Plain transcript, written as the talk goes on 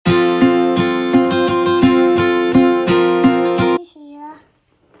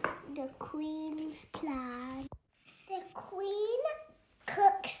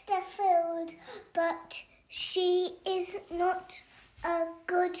not a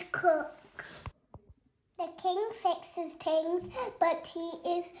good cook. The king fixes things, but he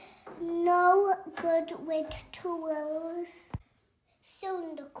is no good with tools.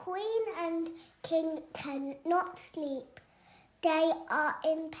 Soon the queen and king cannot sleep. They are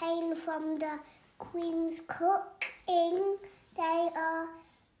in pain from the queen's cooking. They are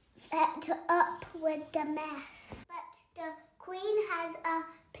fed up with the mess. But the queen has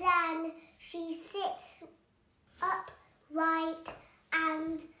a plan. She sits upright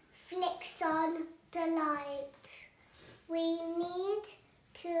and flicks on the light. We need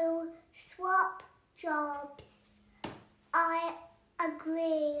to swap jobs. I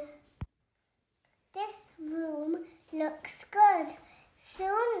agree. This room looks good.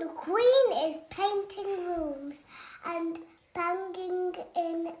 Soon the queen is painting rooms and banging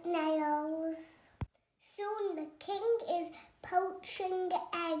in nails. Soon the king is poaching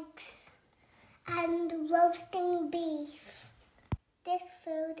eggs and roasting beef. This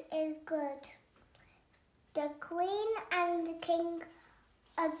food is good. The queen and the king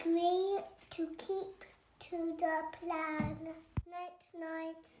agree to keep to the plan. Night,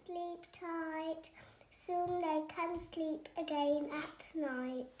 night, sleep tight. Soon they can sleep again at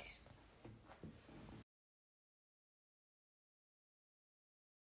night.